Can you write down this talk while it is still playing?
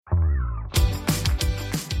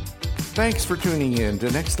Thanks for tuning in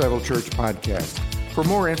to Next Level Church Podcast. For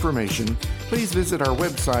more information, please visit our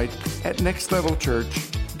website at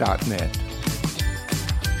nextlevelchurch.net.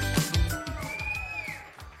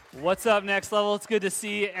 What's up, Next Level? It's good to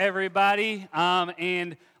see everybody.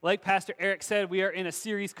 And like Pastor Eric said, we are in a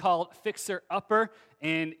series called Fixer Upper.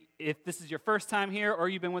 And if this is your first time here or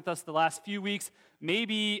you've been with us the last few weeks,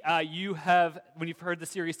 maybe you have, when you've heard the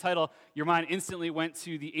series title, your mind instantly went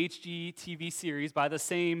to the HGTV series by the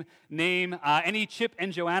same name. Any Chip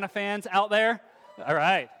and Joanna fans out there? All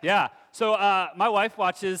right, yeah. So my wife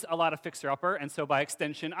watches a lot of Fixer Upper, and so by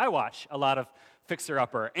extension, I watch a lot of Fixer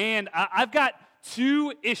Upper. And I've got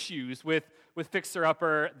two issues with Fixer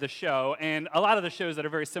Upper, the show, and a lot of the shows that are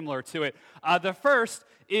very similar to it. The first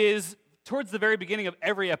is towards the very beginning of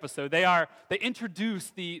every episode, they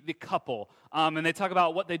introduce the couple, and they talk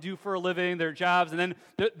about what they do for a living, their jobs, and then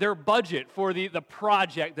their budget for the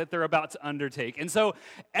project that they're about to undertake. And so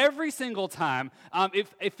every single time,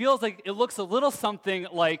 it feels like it looks a little something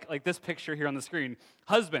like this picture here on the screen.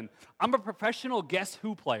 Husband, I'm a professional Guess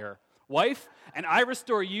Who player. Wife, and I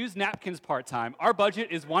restore used napkins part-time. Our budget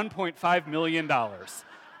is $1.5 million.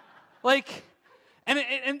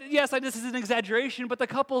 And yes, this is an exaggeration, but the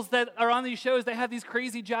couples that are on these shows, they have these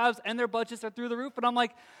crazy jobs and their budgets are through the roof, and I'm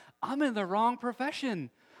like, I'm in the wrong profession.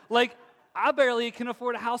 I barely can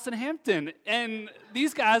afford a house in Hampton, and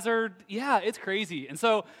these guys are, it's crazy. And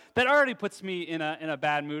so that already puts me in a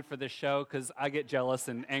bad mood for this show because I get jealous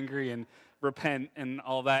and angry and repent and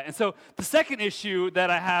all that. And so the second issue that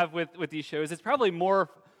I have with these shows is probably more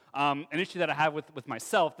an issue that I have with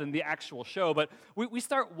myself than the actual show, but we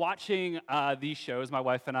start watching these shows, my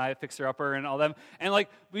wife and I, Fixer Upper and all them, and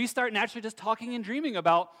we start naturally just talking and dreaming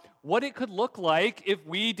about what it could look like if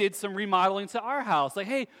we did some remodeling to our house.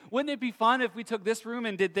 Hey, wouldn't it be fun if we took this room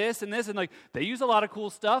and did this, and they use a lot of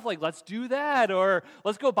cool stuff, let's do that, or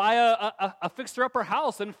let's go buy a fixer-upper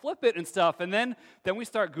house and flip it and stuff. And then we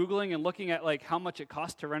start Googling and looking at how much it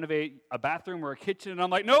costs to renovate a bathroom or a kitchen, and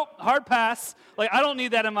I'm like, nope, hard pass. I don't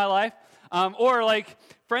need that in my life. Or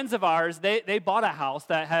friends of ours, they bought a house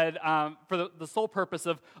that had, for the sole purpose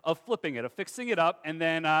of flipping it, of fixing it up, and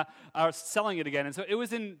then selling it again. And so it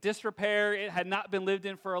was in disrepair. It had not been lived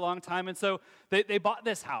in for a long time. And so they bought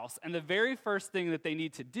this house. And the very first thing that they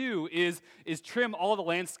need to do is trim all the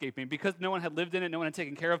landscaping because no one had lived in it, no one had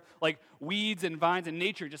taken care of. Weeds and vines and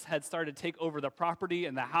nature just had started to take over the property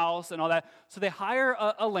and the house and all that. So they hire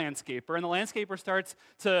a landscaper, and the landscaper starts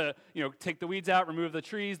to take the weeds out, remove the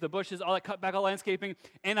trees, the bushes, all that, cut back all landscaping.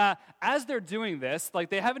 And as they're doing this,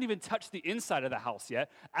 they haven't even touched the inside of the house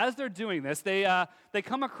yet. As they're doing this, they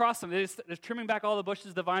come across them. They're trimming back all the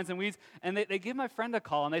bushes, the vines and weeds, and they give my friend a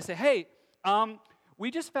call, and they say, hey,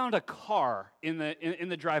 we just found a car in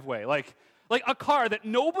the driveway. A car that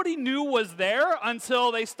nobody knew was there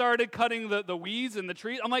until they started cutting the weeds and the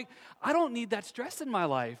trees. I'm like, I don't need that stress in my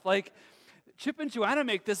life. Chip and Joanna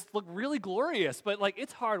make this look really glorious, but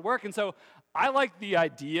it's hard work. And so I like the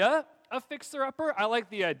idea of fixer-upper. I like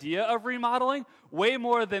the idea of remodeling way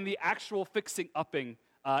more than the actual fixing-upping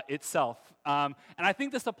itself. And I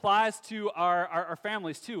think this applies to our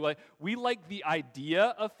families too. We like the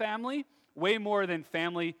idea of family way more than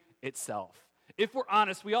family itself. If we're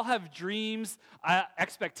honest, we all have dreams,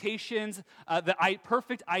 expectations, the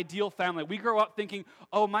perfect ideal family. We grow up thinking,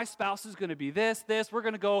 oh, my spouse is going to be this. We're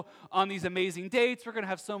going to go on these amazing dates. We're going to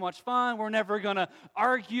have so much fun. We're never going to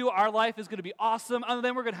argue. Our life is going to be awesome. And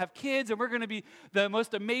then we're going to have kids, and we're going to be the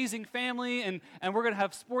most amazing family. And we're going to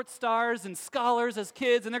have sports stars and scholars as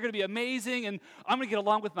kids, and they're going to be amazing. And I'm going to get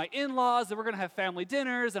along with my in-laws, and we're going to have family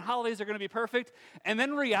dinners, and holidays are going to be perfect. And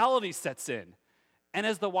then reality sets in. And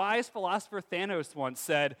as the wise philosopher Thanos once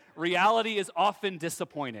said, reality is often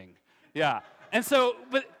disappointing. Yeah. And so,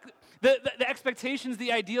 but the expectations,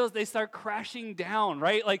 the ideals, they start crashing down,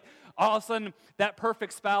 right? All of a sudden, that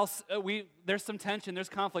perfect spouse, there's some tension, there's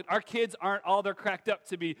conflict. Our kids aren't all they're cracked up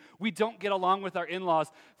to be. We don't get along with our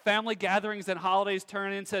in-laws. Family gatherings and holidays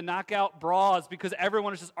turn into knockout brawls because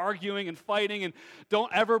everyone is just arguing and fighting and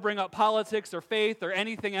don't ever bring up politics or faith or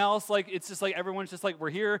anything else. It's just everyone's just we're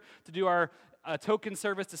here to do our token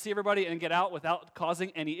service to see everybody and get out without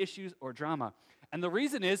causing any issues or drama. And the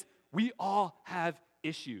reason is we all have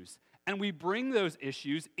issues, and we bring those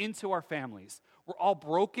issues into our families. We're all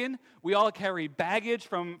broken. We all carry baggage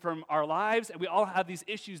from our lives, and we all have these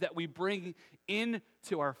issues that we bring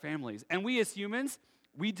into our families. And we as humans,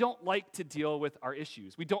 we don't like to deal with our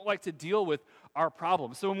issues. We don't like to deal with our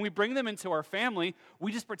problems. So when we bring them into our family,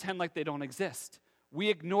 we just pretend like they don't exist. We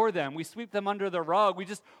ignore them. We sweep them under the rug. We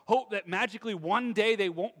just hope that magically one day they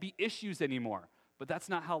won't be issues anymore. But that's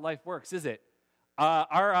not how life works, is it?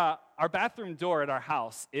 Our bathroom door at our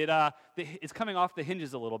house, it's coming off the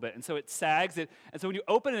hinges a little bit, and so it sags. And so when you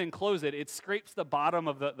open it and close it, it scrapes the bottom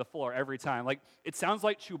of the floor every time. Like, it sounds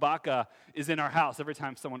like Chewbacca is in our house every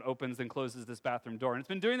time someone opens and closes this bathroom door. And it's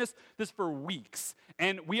been doing this for weeks.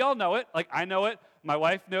 And we all know it. Like, I know it. My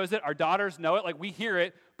wife knows it. Our daughters know it. Like, we hear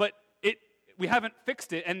it, but we haven't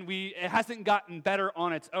fixed it, and it hasn't gotten better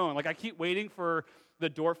on its own. Like, I keep waiting for the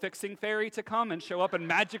door fixing fairy to come and show up and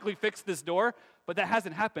magically fix this door, but that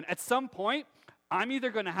hasn't happened. At some point, I'm either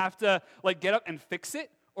going to have to get up and fix it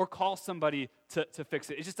or call somebody to fix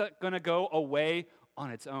it. It's just not going to go away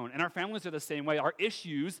on its own. And our families are the same way. Our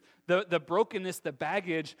issues, the brokenness, the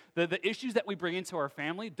baggage, the issues that we bring into our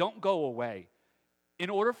family don't go away. In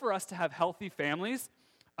order for us to have healthy families,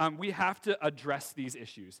 we have to address these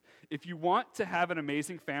issues. If you want to have an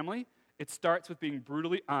amazing family, it starts with being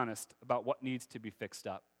brutally honest about what needs to be fixed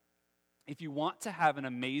up. If you want to have an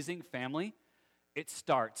amazing family, it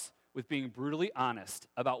starts with being brutally honest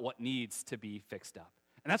about what needs to be fixed up.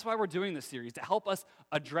 And that's why we're doing this series, to help us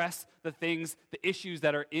address the issues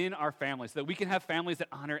that are in our families, so that we can have families that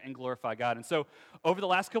honor and glorify God. And so over the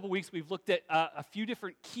last couple weeks, we've looked at a few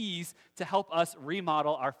different keys to help us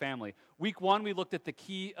remodel our family. Week 1, we looked at the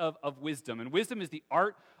key of wisdom. And wisdom is the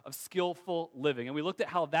art of skillful living. And we looked at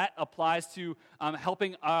how that applies to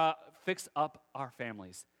helping fix up our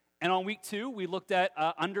families. And on week 2, we looked at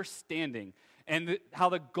understanding and how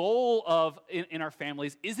the goal in our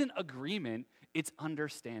families isn't agreement, it's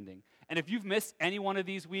understanding. And if you've missed any one of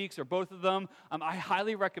these weeks or both of them, I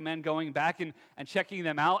highly recommend going back and checking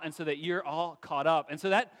them out, and so that you're all caught up. And so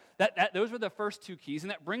those were the first 2 keys,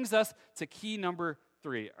 and that brings us to key number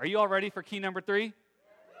 3. Are you all ready for key number 3?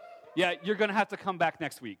 Yeah, you're going to have to come back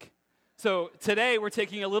next week. So today we're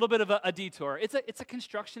taking a little bit of a detour. It's a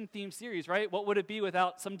construction-themed series, right? What would it be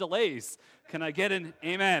without some delays? Can I get an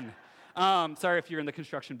amen? Sorry if you're in the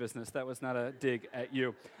construction business. That was not a dig at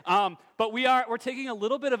you. But we're taking a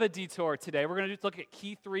little bit of a detour today. We're going to look at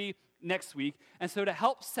key 3 next week. And so to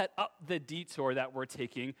help set up the detour that we're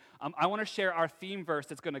taking, I want to share our theme verse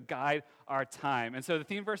that's going to guide our time. And so the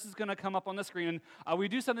theme verse is going to come up on the screen. And we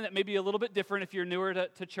do something that may be a little bit different if you're newer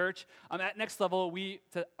to church. At Next Level,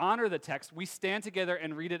 to honor the text, we stand together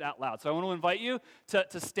and read it out loud. So I want to invite you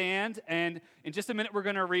to stand. And in just a minute, we're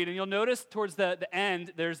going to read. And you'll notice towards the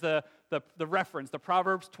end, there's the reference, the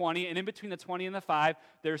Proverbs 20, and in between the 20 and the 5,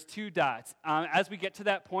 there's 2 dots. As we get to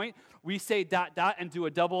that point, we say ... and do a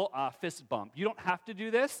double fist bump. You don't have to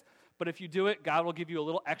do this, but if you do it, God will give you a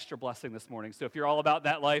little extra blessing this morning. So if you're all about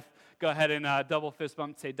that life, go ahead and double fist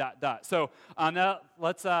bump, say ... So now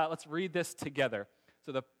let's read this together.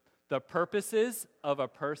 So the purposes of a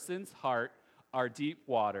person's heart are deep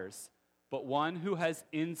waters, but one who has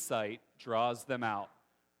insight draws them out.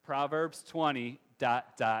 Proverbs 20 ...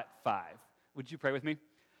 5. Would you pray with me?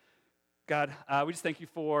 God, we just thank you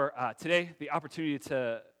for today, the opportunity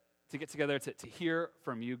to get together, to hear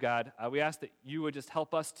from you, God. We ask that you would just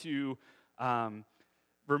help us to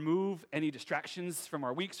remove any distractions from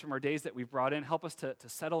our weeks, from our days that we've brought in. Help us to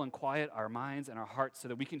settle and quiet our minds and our hearts so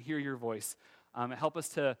that we can hear your voice. Help us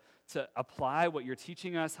to apply what you're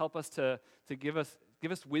teaching us. Help us to give us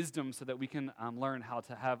wisdom so that we can learn how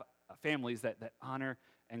to have families that honor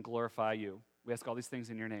and glorify you. We ask all these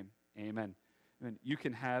things in your name. Amen. Amen. You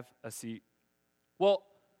can have a seat. Well,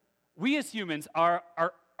 we as humans are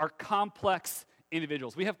complex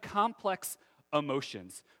individuals. We have complex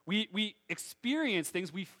emotions. We experience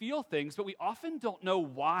things, we feel things, but we often don't know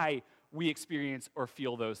why we experience or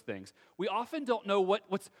feel those things. We often don't know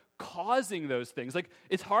what's causing those things. Like,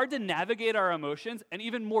 it's hard to navigate our emotions, and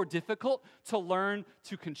even more difficult to learn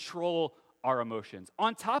to control our emotions.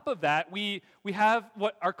 On top of that, we have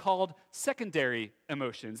what are called secondary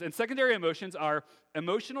emotions. And secondary emotions are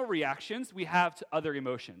emotional reactions we have to other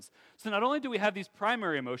emotions. So not only do we have these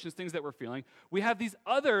primary emotions, things that we're feeling, we have these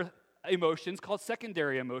other emotions called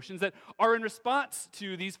secondary emotions that are in response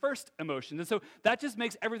to these first emotions. And so that just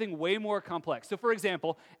makes everything way more complex. So for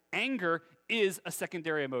example, anger is a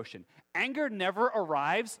secondary emotion. Anger never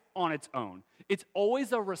arrives on its own. It's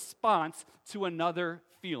always a response to another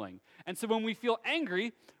feeling. And so when we feel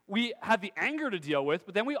angry, we have the anger to deal with,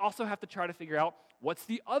 but then we also have to try to figure out what's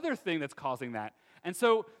the other thing that's causing that. And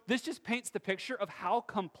so this just paints the picture of how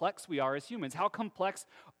complex we are as humans, how complex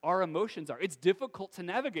our emotions are. It's difficult to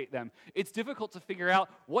navigate them. It's difficult to figure out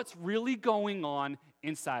what's really going on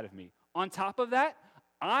inside of me. On top of that,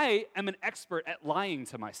 I am an expert at lying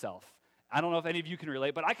to myself. I don't know if any of you can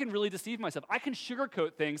relate, but I can really deceive myself. I can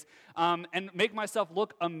sugarcoat things and make myself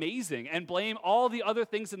look amazing and blame all the other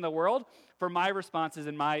things in the world for my responses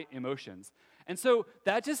and my emotions. And so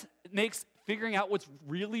that just makes figuring out what's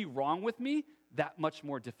really wrong with me that much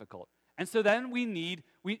more difficult. And so then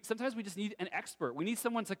sometimes we just need an expert. We need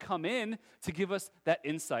someone to come in to give us that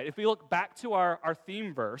insight. If we look back to our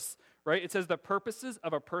theme verse, right, it says the purposes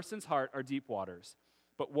of a person's heart are deep waters,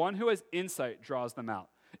 but one who has insight draws them out.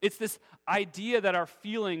 It's this idea that our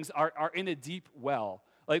feelings are in a deep well.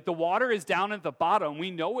 Like the water is down at the bottom.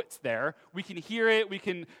 We know it's there. We can hear it. We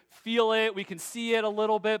can feel it. We can see it a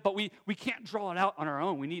little bit, but we can't draw it out on our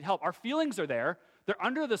own. We need help. Our feelings are there. They're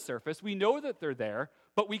under the surface. We know that they're there,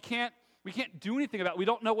 but we can't do anything about it. We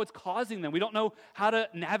don't know what's causing them. We don't know how to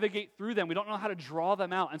navigate through them. We don't know how to draw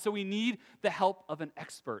them out. And so we need the help of an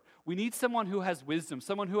expert. We need someone who has wisdom,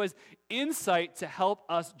 someone who has insight to help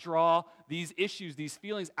us draw these issues, these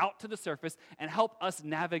feelings out to the surface and help us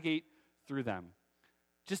navigate through them.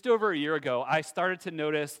 Just over a year ago, I started to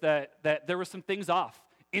notice that there were some things off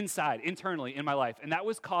internally in my life, and that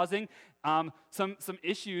was causing some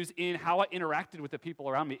issues in how I interacted with the people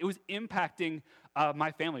around me. It was impacting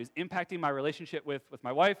my family. It was impacting my relationship with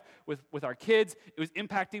my wife, with our kids. It was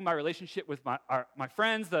impacting my relationship with my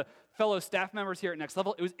friends, the fellow staff members here at Next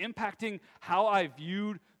Level. It was impacting how I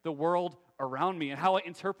viewed the world around me and how I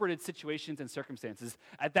interpreted situations and circumstances.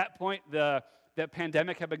 At that point, the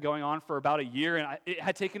pandemic had been going on for about a year, and it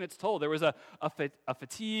had taken its toll. There was a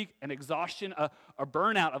fatigue, an exhaustion, a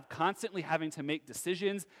burnout of constantly having to make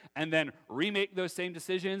decisions and then remake those same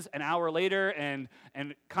decisions an hour later and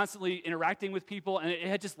constantly interacting with people, and it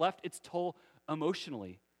had just left its toll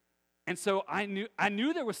emotionally. And so I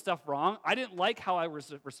knew there was stuff wrong. I didn't like how I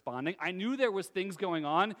was responding. I knew there was things going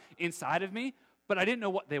on inside of me, but I didn't know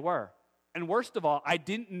what they were. And worst of all, I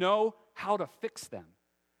didn't know how to fix them.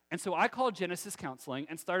 And so I called Genesis Counseling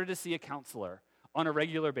and started to see a counselor on a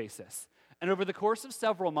regular basis. And over the course of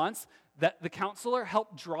several months, the counselor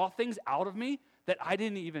helped draw things out of me that I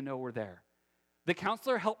didn't even know were there. The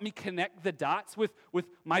counselor helped me connect the dots with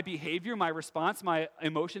my behavior, my response, my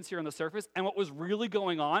emotions here on the surface, and what was really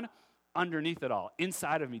going on underneath it all,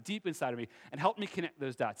 inside of me, deep inside of me, and helped me connect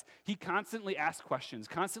those dots. He constantly asked questions,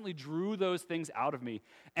 constantly drew those things out of me,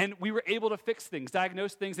 and we were able to fix things,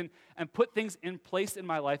 diagnose things, and put things in place in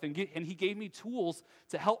my life, and he gave me tools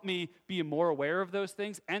to help me be more aware of those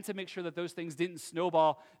things and to make sure that those things didn't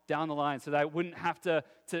snowball down the line so that I wouldn't have to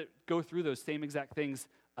go through those same exact things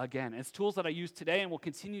again. It's tools that I use today and will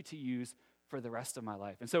continue to use for the rest of my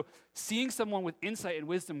life. And so seeing someone with insight and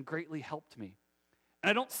wisdom greatly helped me. And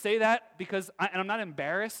I don't say that because I'm not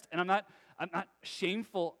embarrassed, and I'm not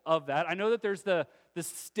shameful of that. I know that there's the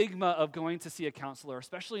stigma of going to see a counselor,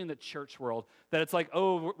 especially in the church world, that it's like,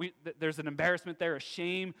 there's an embarrassment there, a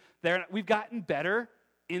shame there. We've gotten better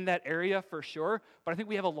in that area for sure, but I think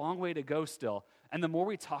we have a long way to go still. And the more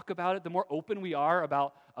we talk about it, the more open we are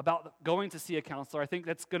about going to see a counselor, I think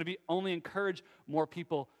that's going to be only encourage more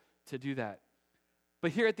people to do that. But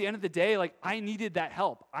here at the end of the day, like I needed that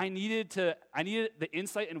help. I needed the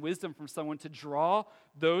insight and wisdom from someone to draw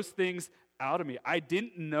those things out of me. I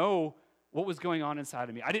didn't know what was going on inside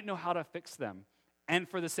of me. I didn't know how to fix them. And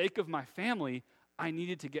for the sake of my family, I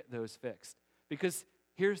needed to get those fixed. Because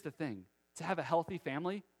here's the thing, to have a healthy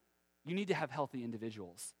family, you need to have healthy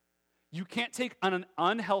individuals. You can't take an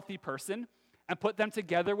unhealthy person and put them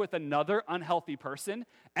together with another unhealthy person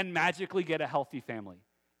and magically get a healthy family.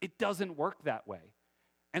 It doesn't work that way.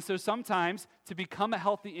 And so sometimes to become a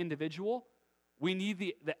healthy individual, we need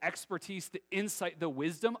the expertise, the insight, the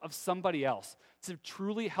wisdom of somebody else to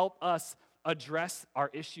truly help us address our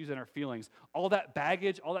issues and our feelings. All that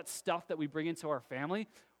baggage, all that stuff that we bring into our family,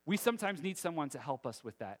 we sometimes need someone to help us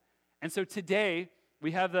with that. And so today,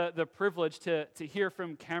 we have the privilege to hear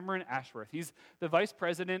from Cameron Ashworth. He's the Vice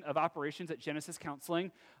President of Operations at Genesis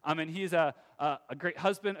Counseling, and he's a great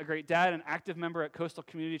husband, a great dad, an active member at Coastal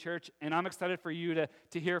Community Church, and I'm excited for you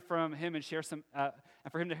to hear from him and share some, and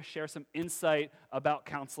for him to share some insight about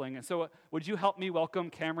counseling. And so would you help me welcome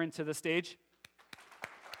Cameron to the stage?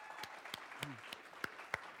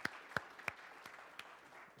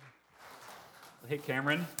 Hey,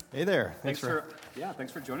 Cameron. Hey there. Thanks for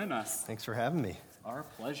joining us. Thanks for having me. Our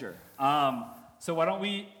pleasure. So why don't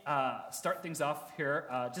we start things off here?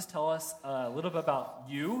 Just tell us a little bit about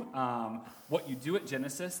you, what you do at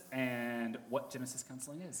Genesis, and what Genesis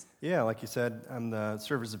Counseling is. Yeah, like you said, I'm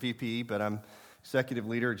serve as a VP, but I'm executive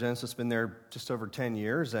leader at Genesis. Been there just over 10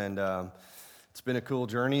 years, and it's been a cool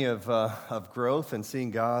journey of growth and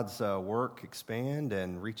seeing God's work expand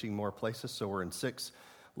and reaching more places. So we're in 6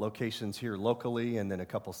 locations here locally, and then a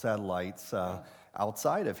couple satellites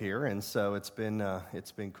outside of here, and so it's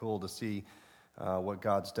been cool to see what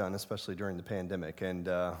God's done, especially during the pandemic, and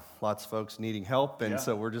lots of folks needing help, and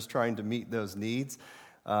so we're just trying to meet those needs.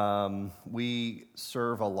 We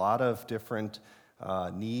serve a lot of different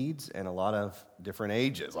needs and a lot of different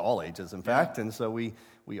ages, all ages, in fact. And so we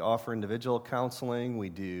offer individual counseling. We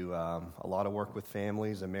do a lot of work with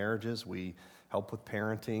families and marriages. We help with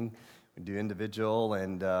parenting. We do individual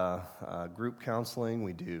and group counseling.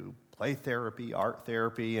 We do play therapy, art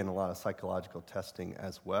therapy, and a lot of psychological testing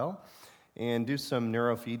as well. And do some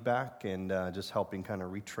neurofeedback and just helping kind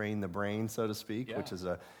of retrain the brain, so to speak, which is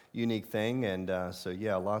a unique thing. And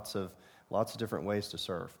lots of different ways to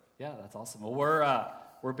serve. Yeah, that's awesome. Well,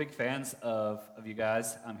 we're big fans of you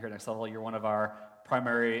guys here at Next Level. You're one of our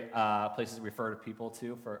primary places we refer to people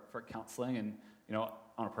to for counseling, and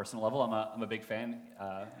on a personal level, I'm a big fan.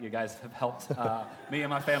 You guys have helped me and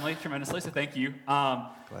my family tremendously, so thank you.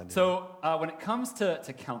 When it comes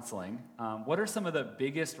to counseling, what are some of the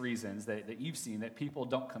biggest reasons that you've seen that people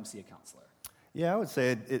don't come see a counselor? Yeah, I would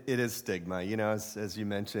say it is stigma. As you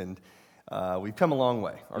mentioned, we've come a long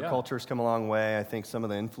way. Our culture's come a long way. I think some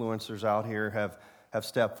of the influencers out here have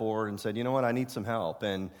stepped forward and said, you know what, I need some help.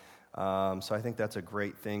 And so I think that's a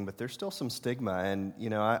great thing, but there's still some stigma. And,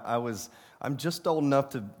 I'm just old enough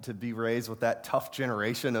to be raised with that tough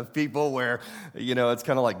generation of people where, it's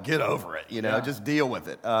kind of like, get over it, just deal with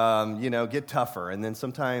it, get tougher. And then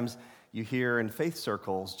sometimes you hear in faith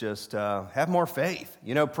circles, just have more faith,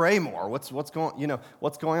 pray more. What's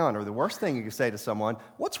going on? Or the worst thing you can say to someone,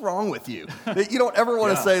 what's wrong with you? You don't ever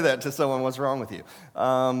want to say that to someone, what's wrong with you?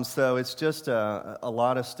 So it's just a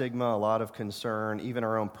lot of stigma, a lot of concern, even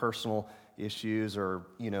our own personal issues, or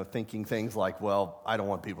thinking things like, well, I don't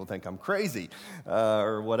want people to think I'm crazy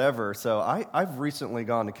or whatever. So I've recently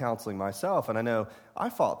gone to counseling myself, and I know I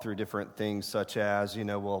fought through different things such as,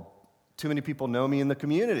 too many people know me in the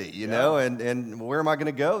community, and where am I going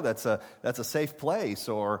to go? That's a safe place,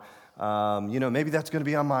 or maybe that's going to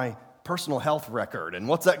be on my personal health record, and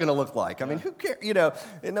what's that going to look like? I mean, who cares?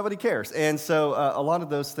 And nobody cares. And so a lot of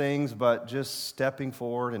those things, but just stepping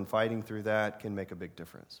forward and fighting through that can make a big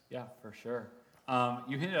difference. Yeah, for sure.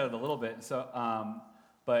 You hinted at it a little bit. So,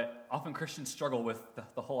 but often Christians struggle with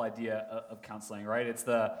the whole idea of counseling, right? It's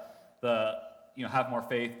the have more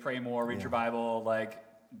faith, pray more, read your Bible, like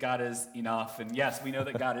God is enough. And yes, we know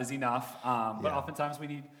that God is enough, but oftentimes we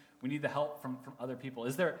need the help from other people.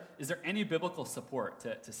 Is there any biblical support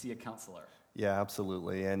to see a counselor? Yeah,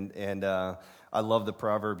 absolutely. And I love the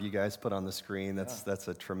proverb you guys put on the screen. That's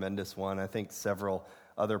a tremendous one. I think several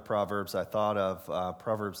other proverbs I thought of.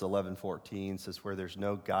 Proverbs 11:14 says, where there's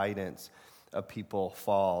no guidance, a people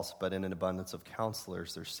falls, but in an abundance of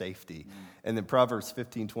counselors, there's safety. And then Proverbs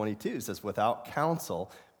 15:22 says, without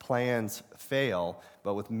counsel, plans fail,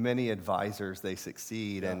 but with many advisors, they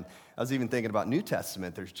succeed. And I was even thinking about New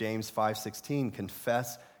Testament. There's James 5:16,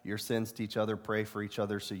 confess your sins to each other, pray for each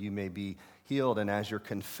other so you may be healed. And as you're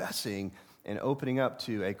confessing and opening up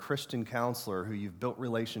to a Christian counselor who you've built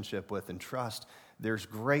relationship with and trust, there's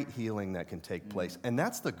great healing that can take place. And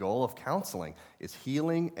that's the goal of counseling, is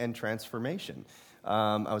healing and transformation.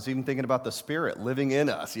 I was even thinking about the Spirit living in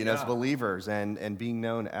us, as believers, and being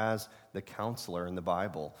known as the counselor in the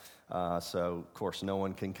Bible. So, of course, no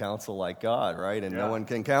one can counsel like God, right? And no one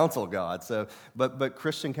can counsel God. So, but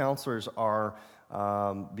Christian counselors are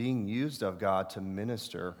being used of God to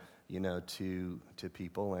minister, to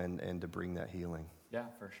people and to bring that healing. Yeah,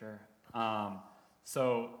 for sure.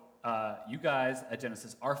 So you guys at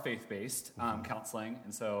Genesis are faith-based counseling,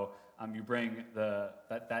 and so you bring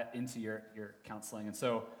that into your counseling. And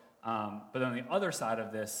so, but on the other side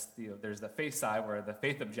of this, there's the faith side where the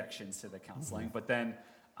faith objections to the counseling, but then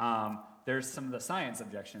there's some of the science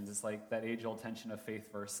objections. It's like that age-old tension of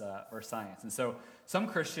faith versus science. And so some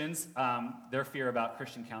Christians, their fear about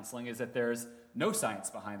Christian counseling is that there's no science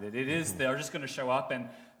behind it. It is, they're just going to show up and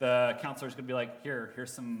the counselor's going to be like,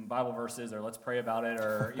 here's some Bible verses, or let's pray about it,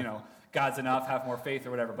 or, God's enough, have more faith,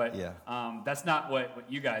 or whatever. But that's not what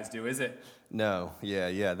you guys do, is it? No,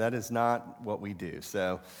 that is not what we do.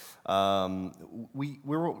 So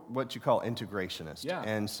we're what you call integrationists. Yeah.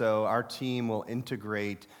 And so our team will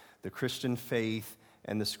integrate the Christian faith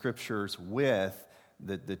and the scriptures with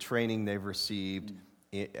the training they've received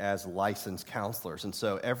as licensed counselors. And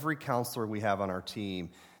so every counselor we have on our team,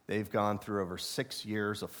 they've gone through over 6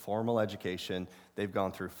 years of formal education. They've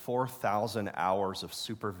gone through 4,000 hours of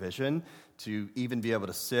supervision to even be able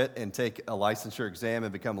to sit and take a licensure exam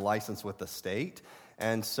and become licensed with the state.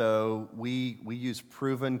 And so we use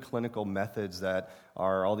proven clinical methods that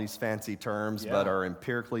are all these fancy terms, but are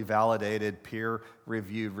empirically validated,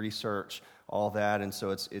 peer-reviewed research, all that. And so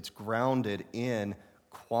it's grounded in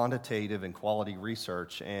quantitative and quality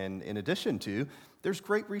research. And in addition to, there's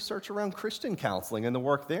great research around Christian counseling, and the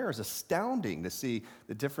work there is astounding to see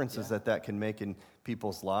the differences that can make in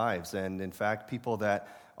people's lives. And in fact, people that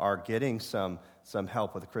are getting some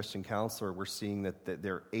help with a Christian counselor, we're seeing that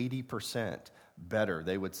they're 80% better.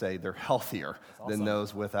 They would say they're healthier than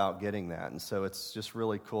those without getting that. And so it's just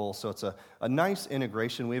really cool. So it's a nice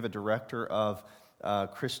integration. We have a director of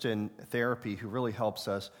Christian therapy who really helps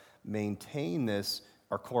us maintain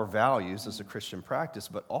our core values as a Christian practice,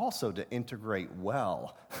 but also to integrate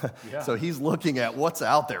well. Yeah. So he's looking at what's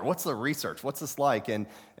out there, what's the research, what's this like, and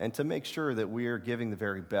to make sure that we are giving the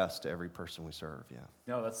very best to every person we serve. Yeah.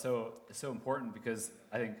 No, that's so important, because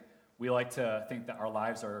I think we like to think that our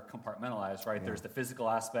lives are compartmentalized, right? Yeah. There's the physical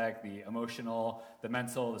aspect, the emotional, the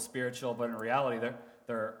mental, the spiritual, but in reality,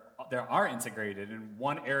 they are integrated, and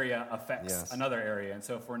one area affects another area. And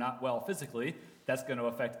so if we're not well physically, that's going to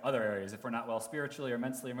affect other areas. If we're not well spiritually or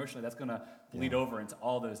mentally, emotionally, that's going to bleed over into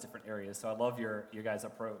all those different areas. So I love your guys'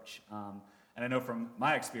 approach. And I know from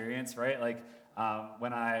my experience, right, like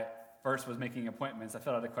when I first was making appointments, I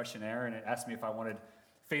filled out a questionnaire, and it asked me if I wanted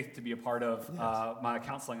faith to be a part of my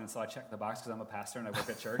counseling, and so I checked the box because I'm a pastor and I work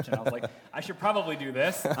at church, and I was like, I should probably do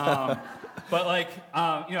this. But like,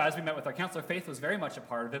 as we met with our counselor, faith was very much a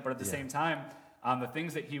part of it, but at the same time, the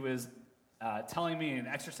things that he was telling me and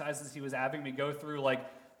exercises he was having me go through, like,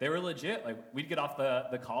 they were legit. Like, we'd get off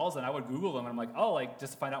the calls and I would Google them, and I'm like, oh, like,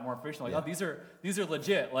 just to find out more information, like, oh, these are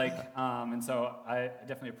legit. Like, and so I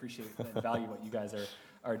definitely appreciate and value what you guys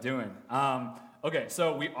are doing. Okay,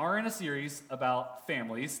 so we are in a series about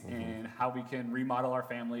families and how we can remodel our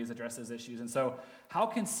families, address those issues. And so how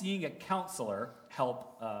can seeing a counselor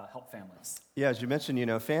help families? Yeah, as you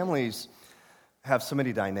mentioned, families have so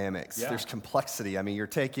many dynamics. Yeah. There's complexity. I mean, you're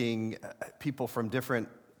taking people from different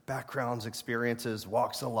backgrounds, experiences,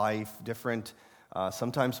 walks of life, different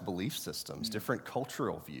sometimes belief systems, different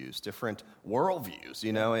cultural views, different worldviews,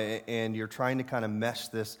 and you're trying to kind of mesh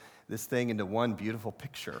this thing into one beautiful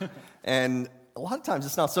picture. And a lot of times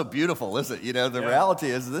it's not so beautiful, is it? The reality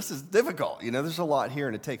is this is difficult. There's a lot here,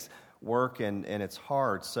 and it takes work, and it's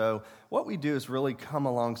hard. So what we do is really come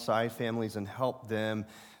alongside families and help them,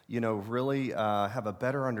 really have a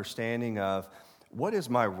better understanding of what is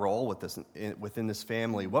my role within this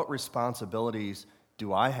family? What responsibilities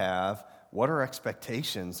do I have? What are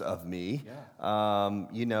expectations of me? Yeah.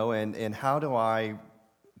 And how do I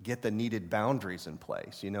get the needed boundaries in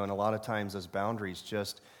place? And a lot of times those boundaries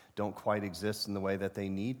just don't quite exist in the way that they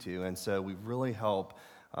need to. And so we really help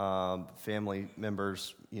family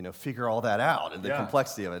members, figure all that out, and the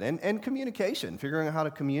complexity of it. And communication, figuring out how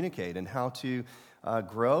to communicate and how to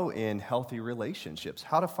grow in healthy relationships,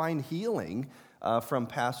 how to find healing from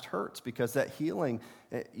past hurts, because that healing,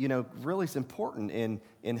 really is important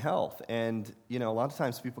in health. And, a lot of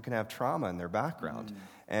times people can have trauma in their background.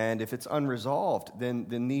 And if it's unresolved,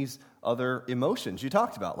 then these other emotions you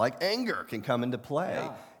talked about, like anger, can come into play.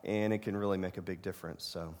 Yeah. And it can really make a big difference.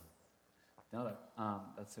 So, no,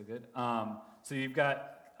 that's so good. So you've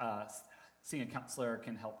got seeing a counselor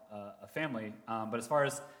can help a family, but as far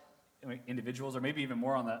as individuals, or maybe even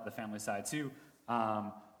more on the family side too,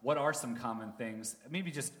 what are some common things? Maybe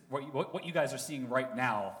just what you guys are seeing right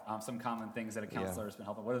now. Some common things that a counselor has been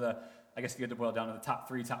helping. What are I guess if you had to boil down to the top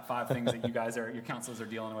 3, top 5 things that your counselors are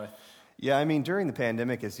dealing with? Yeah, I mean, during the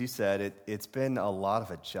pandemic, as you said, it's been a lot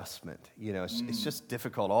of adjustment. It's just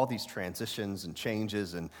difficult, all these transitions and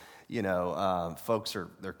changes, and,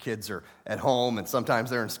 their kids are at home, and sometimes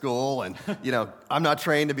they're in school, and, I'm not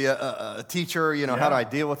trained to be a teacher, how do I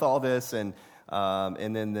deal with all this? And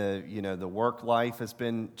then the work life has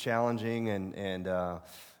been challenging, and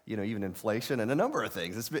even inflation and a number of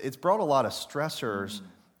things. It's brought a lot of stressors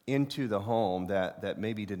into the home that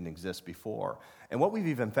maybe didn't exist before. And what we've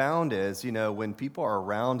even found is, when people are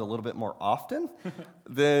around a little bit more often,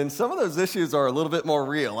 then some of those issues are a little bit more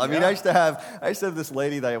real. I mean, I used to have this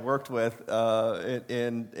lady that I worked with,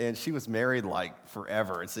 and she was married like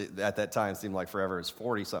forever. At that time, it seemed like forever. It's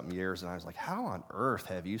 40-something years. And I was like, how on earth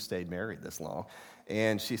have you stayed married this long?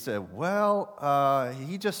 And she said, well,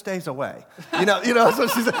 he just stays away. That's what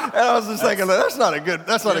she said. And I was just thinking, that's not a good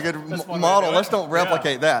model. Let's don't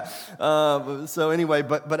replicate that. So anyway,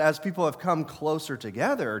 but as people have come closer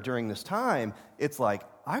together during this time, it's like,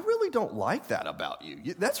 I really don't like that about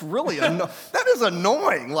you. That's really, that is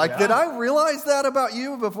annoying. Like, did I realize that about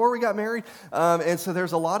you before we got married? And so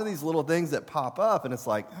there's a lot of these little things that pop up, and it's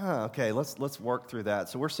like, okay, let's work through that.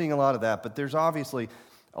 So we're seeing a lot of that, but there's obviously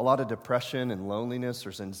a lot of depression and loneliness.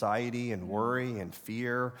 There's anxiety and worry and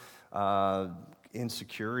fear,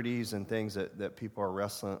 insecurities and things that people are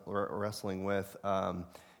wrestling with. And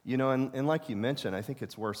like you mentioned, I think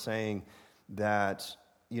it's worth saying that,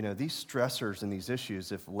 these stressors and these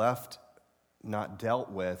issues, if left not dealt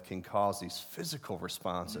with, can cause these physical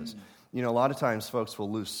responses. You know, a lot of times folks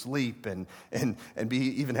will lose sleep and be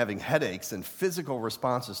even having headaches and physical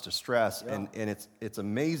responses to stress. Yeah. And it's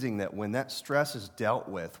amazing that when that stress is dealt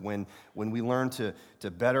with, when we learn to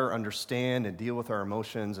better understand and deal with our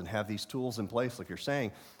emotions and have these tools in place, like you're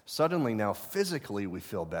saying, suddenly now physically we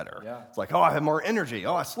feel better. Yeah. It's like, oh, I have more energy.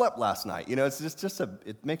 Oh, I slept last night. You know, it's just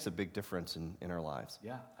it makes a big difference in our lives.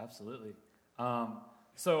 Yeah, absolutely.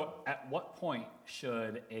 So at what point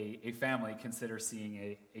should a family consider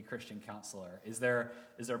seeing a Christian counselor? Is there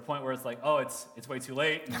a point where it's like, oh, it's way too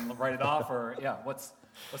late and write it off? Or, yeah, what's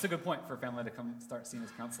a good point for a family to come start seeing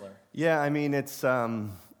this counselor? Yeah, I mean, it's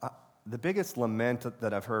the biggest lament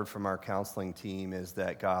that I've heard from our counseling team is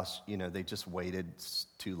that, gosh, you know, they just waited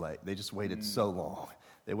too late. They just waited so long.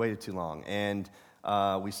 They waited too long. And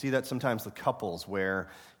we see that sometimes with couples where,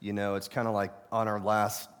 you know, it's kind of like on our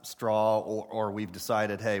last straw or we've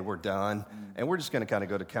decided, hey, we're done. And we're just going to kind of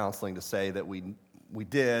go to counseling to say that we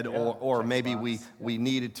did, or maybe we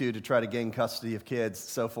needed to try to gain custody of kids,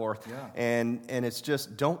 so forth. Yeah. And it's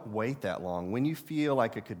just, don't wait that long. When you feel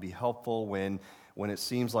like it could be helpful, when it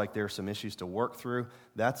seems like there's some issues to work through,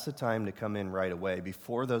 that's the time to come in right away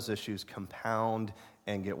before those issues compound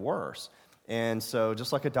and get worse. And so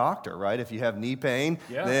just like a doctor, right? If you have knee pain,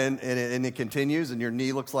 then and it continues and your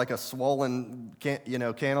knee looks like a swollen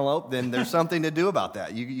cantaloupe, then there's something to do about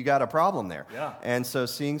that. You got a problem there. Yeah. And so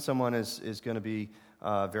seeing someone is going to be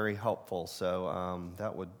very helpful. So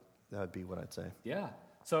that would be what I'd say. Yeah.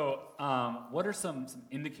 So what are some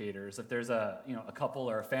indicators if there's a couple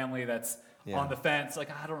or a family that's on the fence, like,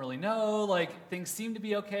 I don't really know, like things seem to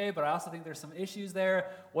be okay, but I also think there's some issues there.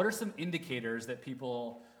 What are some indicators that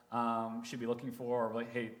people should be looking for, or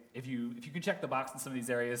like, hey, if you can check the box in some of these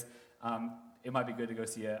areas, it might be good to go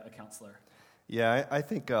see a counselor? Yeah, I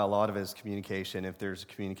think a lot of it is communication, if there's a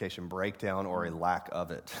communication breakdown or a lack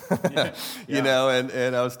of it. You know,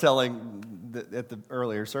 and I was telling at the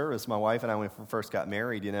earlier service, my wife and I, when we first got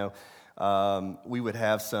married, you know, we would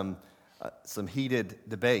have some heated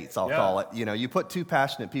debates, I'll call it. You know, you put two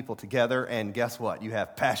passionate people together, and guess what? You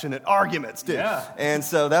have passionate arguments, too. Yeah. And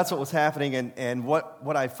so that's what was happening. And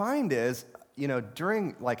what I find is, you know,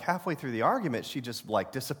 during, like, halfway through the argument, she'd just,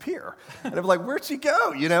 like, disappear. And I'm like, where'd she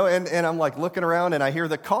go? You know, and I'm, like, looking around, and I hear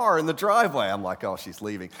the car in the driveway. I'm like, oh, she's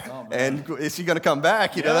leaving. Oh, and is she going to come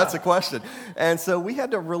back? You know, that's a question. And so we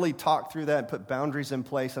had to really talk through that and put boundaries in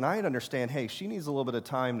place. And I had to understand, hey, she needs a little bit of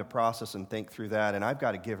time to process and think through that, and I've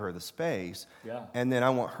got to give her the space. Yeah. And then I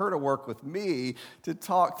want her to work with me to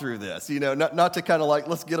talk through this, you know, not to kind of, like,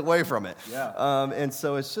 let's get away from it. Yeah. And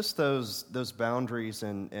so it's just those boundaries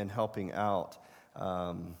and helping out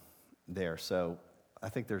there. So I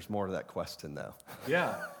think there's more to that question, though.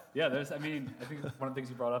 Yeah. I think one of the things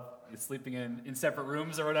you brought up is sleeping in separate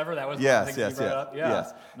rooms or whatever. That was one of the things you brought up. Yeah.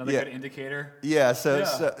 Yes. Another good indicator. Yeah.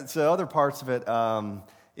 So other parts of it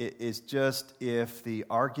is just if the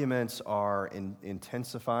arguments are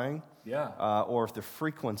intensifying. Yeah. Or if the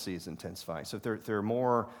frequency is intensifying. So if there are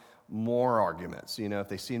more arguments, you know, if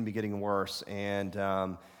they seem to be getting worse, and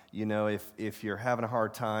you know, if you're having a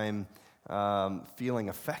hard time feeling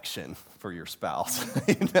affection for your spouse,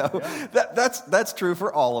 you know, that's true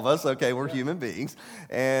for all of us. Okay, we're human beings,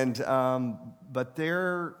 and but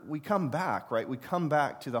we come back, right? We come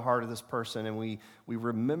back to the heart of this person, and we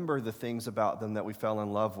remember the things about them that we fell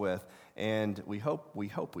in love with, and we hope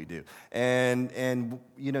we do, and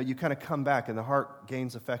you know, you kind of come back, and the heart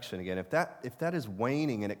gains affection again. If that is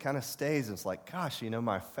waning and it kind of stays, and it's like, gosh, you know,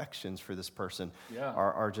 my affections for this person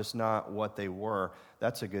are just not what they were.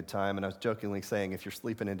 That's a good time. And I was jokingly saying, if you're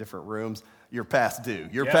sleeping in different rooms, you're past due.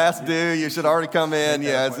 Past due. You should already come in.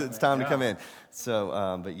 Yeah, it's time to come in.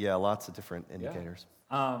 So, but yeah, lots of different indicators.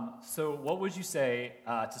 So what would you say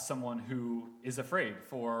to someone who is afraid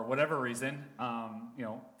for whatever reason, you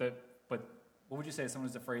know, but what would you say to someone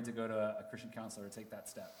who's afraid to go to a Christian counselor to take that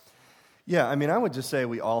step? Yeah, I mean, I would just say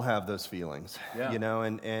we all have those feelings, you know,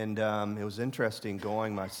 and it was interesting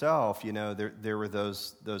going myself, you know, there were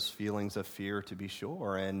those feelings of fear, to be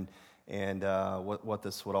sure, and what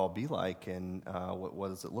this would all be like, and what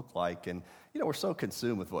does it look like, and, you know, we're so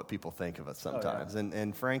consumed with what people think of us sometimes,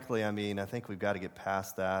 and frankly, I mean, I think we've got to get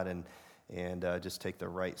past that and just take the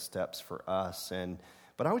right steps for us,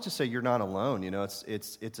 but I would just say you're not alone, you know,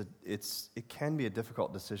 it can be a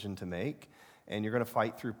difficult decision to make. And you're going to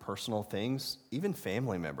fight through personal things, even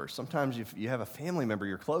family members. Sometimes you have a family member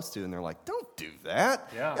you're close to, and they're like, don't do that.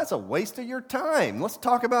 Yeah. That's a waste of your time. Let's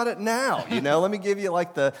talk about it now. You know, let me give you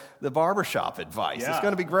like the barbershop advice. Yeah. It's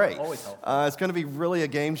going to be great. Always helpful. It's going to be really a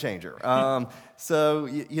game changer. So,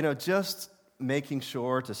 you know, just making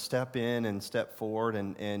sure to step in and step forward.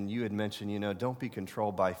 And you had mentioned, you know, don't be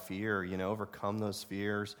controlled by fear. You know, overcome those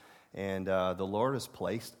fears And the Lord has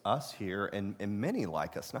placed us here, and many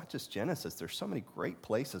like us, not just Genesis. There's so many great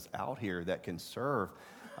places out here that can serve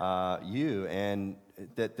you, and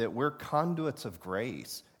that we're conduits of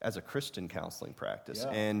grace as a Christian counseling practice.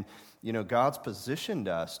 Yeah. And, God's positioned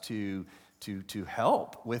us to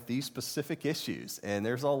help with these specific issues. And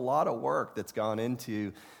there's a lot of work that's gone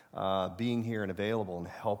into being here and available and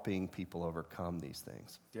helping people overcome these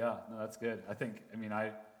things. Yeah, no, that's good.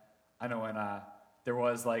 I know when there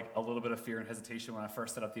was like a little bit of fear and hesitation when I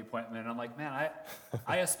first set up the appointment, and I'm like, man,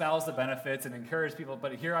 I espouse the benefits and encourage people,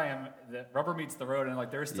 but here I am, the rubber meets the road, and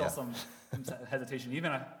like there's still some hesitation.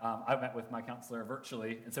 Even I met with my counselor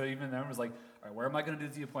virtually, and so even then it was like, all right, where am I going to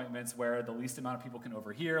do the appointments where the least amount of people can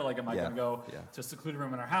overhear? Like, am I going to go to a secluded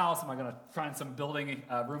room in our house? Am I going to find some building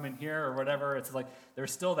room in here or whatever? It's like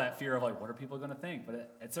there's still that fear of like, what are people going to think? But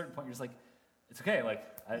at a certain point, you're just like, it's okay,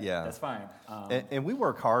 that's fine. And we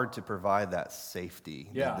work hard to provide that safety,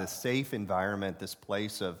 the safe environment, this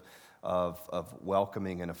place of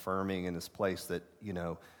welcoming and affirming, in this place that,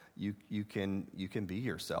 you can be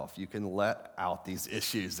yourself. You can let out these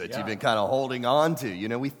issues that you've been kind of holding on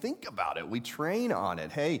to. We think about it. We train on it.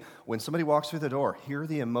 Hey, when somebody walks through the door, here are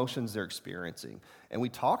the emotions they're experiencing. And we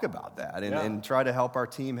talk about that and try to help our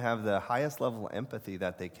team have the highest level of empathy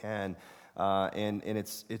that they can. And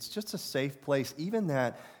it's just a safe place, even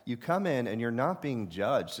that you come in and you're not being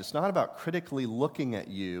judged. It's not about critically looking at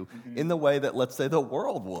you in the way that, let's say, the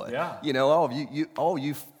world would. Yeah.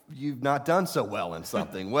 You've not done so well in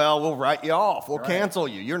something. Well, we'll write you off. We'll cancel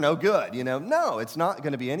you. You're no good. No, it's not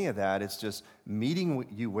going to be any of that. It's just meeting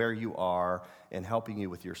you where you are and helping you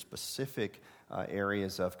with your specific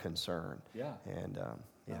areas of concern. Yeah. And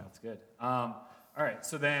that's good. All right.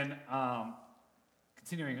 So then.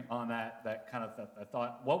 Continuing on that kind of that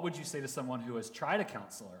thought, what would you say to someone who has tried a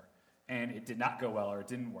counselor and it did not go well or it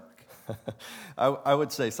didn't work? I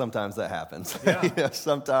would say sometimes that happens. Yeah.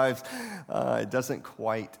 Sometimes it doesn't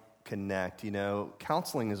quite connect.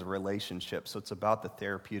 Counseling is a relationship, so it's about the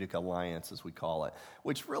therapeutic alliance, as we call it,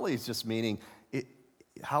 which really is just meaning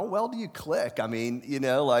how well do you click? I mean,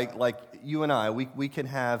 like you and I, we can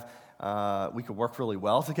have. We could work really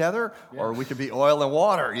well together, or we could be oil and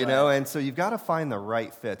water, and so you've got to find the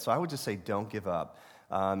right fit. So I would just say don't give up.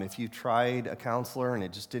 If you tried a counselor and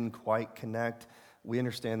it just didn't quite connect, we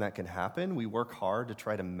understand that can happen. We work hard to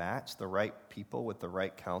try to match the right people with the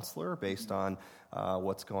right counselor based on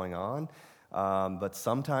what's going on. But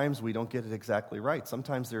sometimes we don't get it exactly right.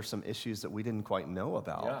 Sometimes there's some issues that we didn't quite know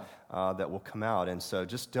about that will come out. And so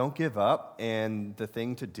just don't give up. And the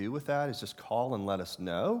thing to do with that is just call and let us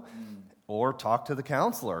know. Or talk to the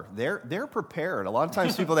counselor. They're prepared. A lot of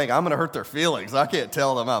times people think, I'm going to hurt their feelings. I can't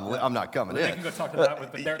tell them I'm not coming in. They can go talk to that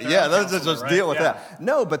with their let's just deal with that.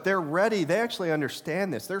 No, but they're ready. They actually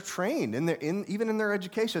understand this. They're trained, even in their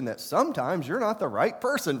education, that sometimes you're not the right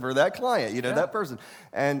person for that client, that person.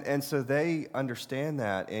 And so they understand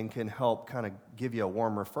that and can help kind of give you a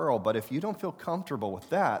warm referral. But if you don't feel comfortable with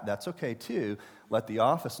that, that's okay too. Let the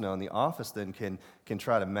office know, and the office then can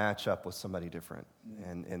try to match up with somebody different,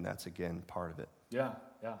 and that's, again, part of it. Yeah.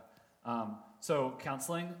 So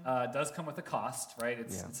counseling does come with a cost, right?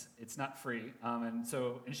 It's not free, and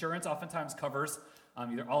so insurance oftentimes covers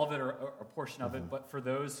either all of it or a portion of it. But for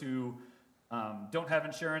those who don't have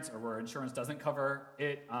insurance or where insurance doesn't cover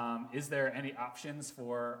it, is there any options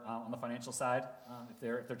for on the financial side if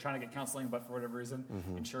they're trying to get counseling, but for whatever reason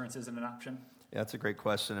insurance isn't an option? Yeah, that's a great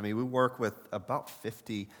question. I mean, we work with about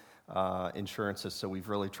 50 insurances, so we've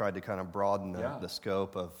really tried to kind of broaden the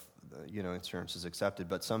scope of insurances accepted.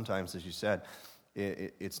 But sometimes, as you said,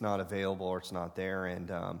 it's not available or it's not there,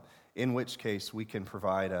 and in which case we can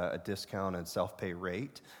provide a discounted self-pay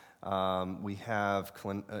rate. We have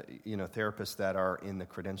therapists that are in the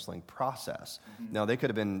credentialing process. Now, they could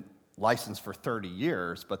have been licensed for 30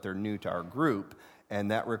 years, but they're new to our group, and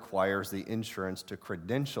that requires the insurance to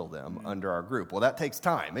credential them under our group. Well, that takes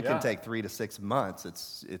time. It can take 3 to 6 months.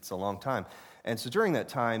 It's a long time. And so during that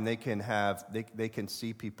time, they can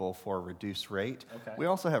see people for a reduced rate. Okay. We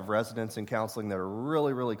also have residents in counseling that are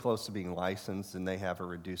really, really close to being licensed, and they have a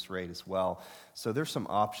reduced rate as well. So there's some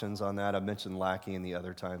options on that. I mentioned Lackey and the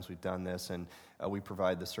other times we've done this, and we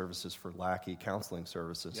provide the services for Lackey counseling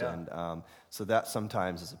services. Yeah. And so that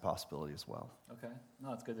sometimes is a possibility as well. Okay.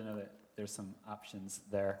 No, it's good to know that there's some options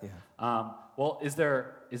there. Yeah. Well, is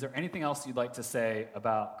there anything else you'd like to say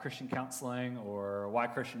about Christian counseling, or why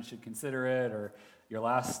Christians should consider it, or your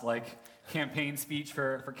last campaign speech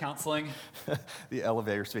for counseling? The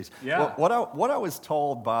elevator speech. Yeah. Well, what I was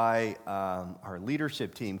told by our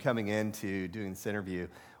leadership team coming into doing this interview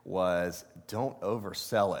was, don't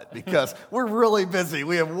oversell it, because we're really busy.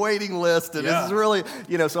 We have waiting lists, and this is really,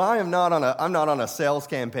 so I'm not on a sales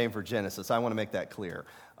campaign for Genesis. I want to make that clear.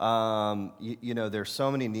 There's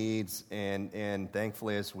so many needs, and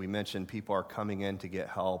thankfully, as we mentioned, people are coming in to get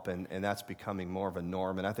help, and that's becoming more of a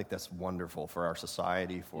norm, and I think that's wonderful for our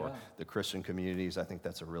society, for the Christian communities. I think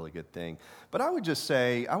that's a really good thing. But I would just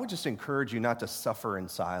encourage you not to suffer in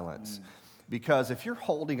silence. Because if you're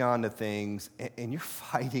holding on to things and you're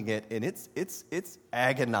fighting it, and it's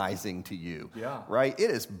agonizing to you, right?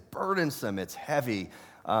 It is burdensome, it's heavy.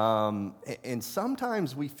 And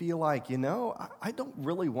sometimes we feel like, I don't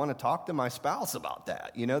really want to talk to my spouse about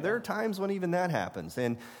that. There are times when even that happens.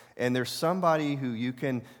 And there's somebody who you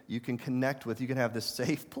can connect with. You can have this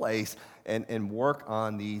safe place and work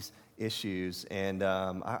on these issues. And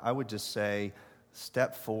I would just say,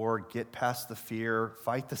 step forward, get past the fear,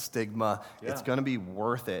 fight the stigma. Yeah. It's going to be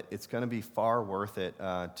worth it. It's going to be far worth it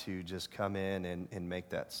to just come in and make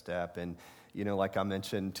that step. And, like I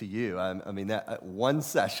mentioned to you, that one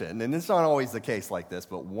session, and it's not always the case like this,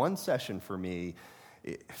 but one session for me,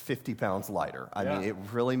 50 pounds lighter. I mean, it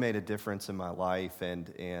really made a difference in my life,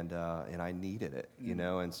 and I needed it,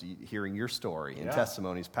 and so hearing your story and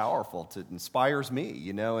testimony is powerful. It inspires me,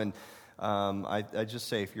 and I just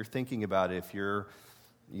say, if you're thinking about it, if you're,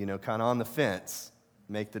 kind of on the fence,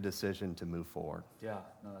 make the decision to move forward. Yeah,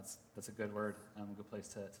 no, that's a good word, a good place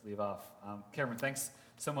to leave off. Cameron, thanks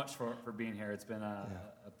so much for being here. It's been a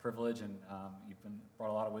privilege, and you've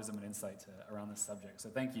brought a lot of wisdom and insight around this subject. So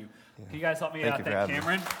thank you. Yeah. Can you guys help me thank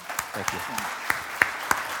Cameron? Me. Thank you.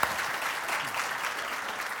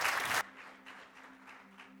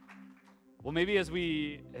 Well, maybe as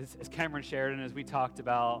Cameron shared and as we talked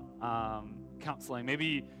about counseling,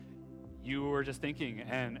 maybe you were just thinking,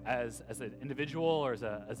 and as an individual or as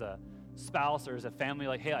a spouse or as a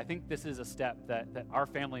family, hey, I think this is a step that our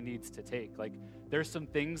family needs to take. There's some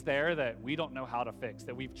things there that we don't know how to fix,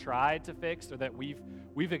 that we've tried to fix, or that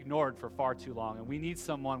we've ignored for far too long, and we need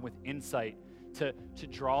someone with insight to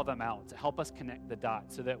draw them out, to help us connect the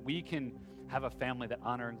dots so that we can have a family that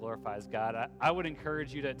honor and glorifies God. I would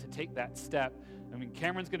encourage you to take that step.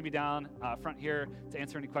 Cameron's going to be down front here to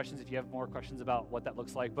answer any questions if you have more questions about what that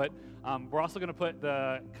looks like. But we're also going to put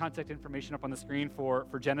the contact information up on the screen for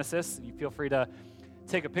Genesis. You feel free to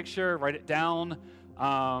take a picture, write it down,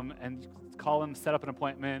 and call them, set up an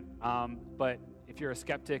appointment. But if you're a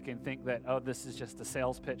skeptic and think that, this is just a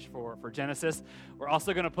sales pitch for Genesis, we're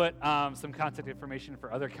also going to put some contact information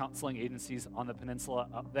for other counseling agencies on the peninsula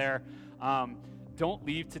up there. Don't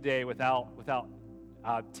leave today without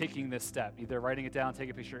taking this step, either writing it down, take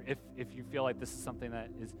a picture, if you feel like this is something that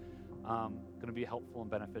is going to be helpful and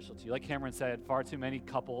beneficial to you. Like Cameron said, far too many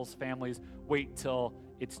couples, families, wait till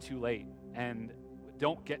it's too late, and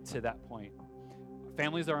don't get to that point.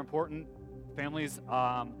 Families are important. Families,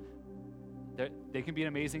 they can be an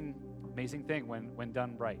amazing thing when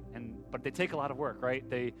done right, but they take a lot of work, right?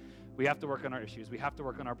 We have to work on our issues. We have to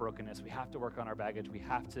work on our brokenness. We have to work on our baggage. We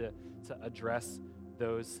have to address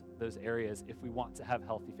those areas if we want to have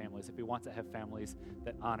healthy families, if we want to have families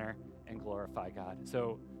that honor and glorify God.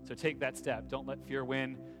 So take that step. Don't let fear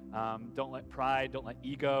win. Don't let pride, don't let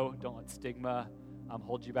ego, don't let stigma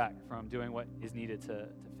hold you back from doing what is needed to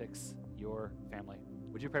fix your family.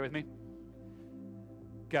 Would you pray with me?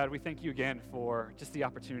 God, we thank you again for just the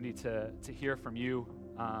opportunity to hear from you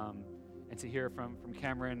and to hear from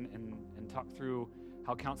Cameron and talk through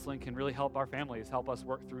how counseling can really help our families, help us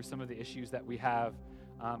work through some of the issues that we have,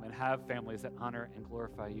 and have families that honor and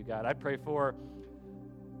glorify you, God. I pray for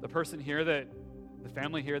the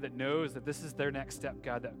family here that knows that this is their next step,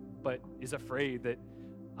 God, but is afraid that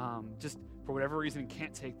just for whatever reason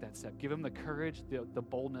can't take that step. Give them the courage, the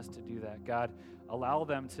boldness to do that, God. Allow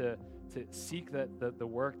them to seek the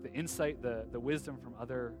work, the insight, the wisdom from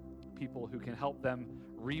other people who can help them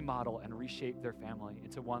remodel and reshape their family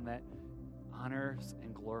into one that honors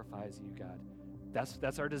and glorifies you, God.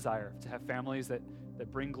 That's our desire, to have families that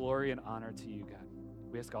bring glory and honor to you, God.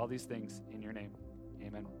 We ask all these things in your name.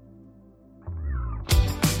 Amen.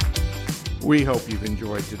 We hope you've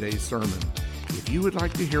enjoyed today's sermon. If you would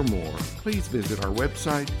like to hear more, please visit our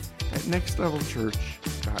website at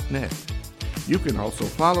nextlevelchurch.net. You can also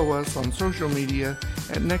follow us on social media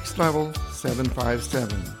at Next Level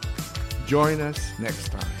 757. Join us next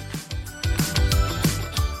time.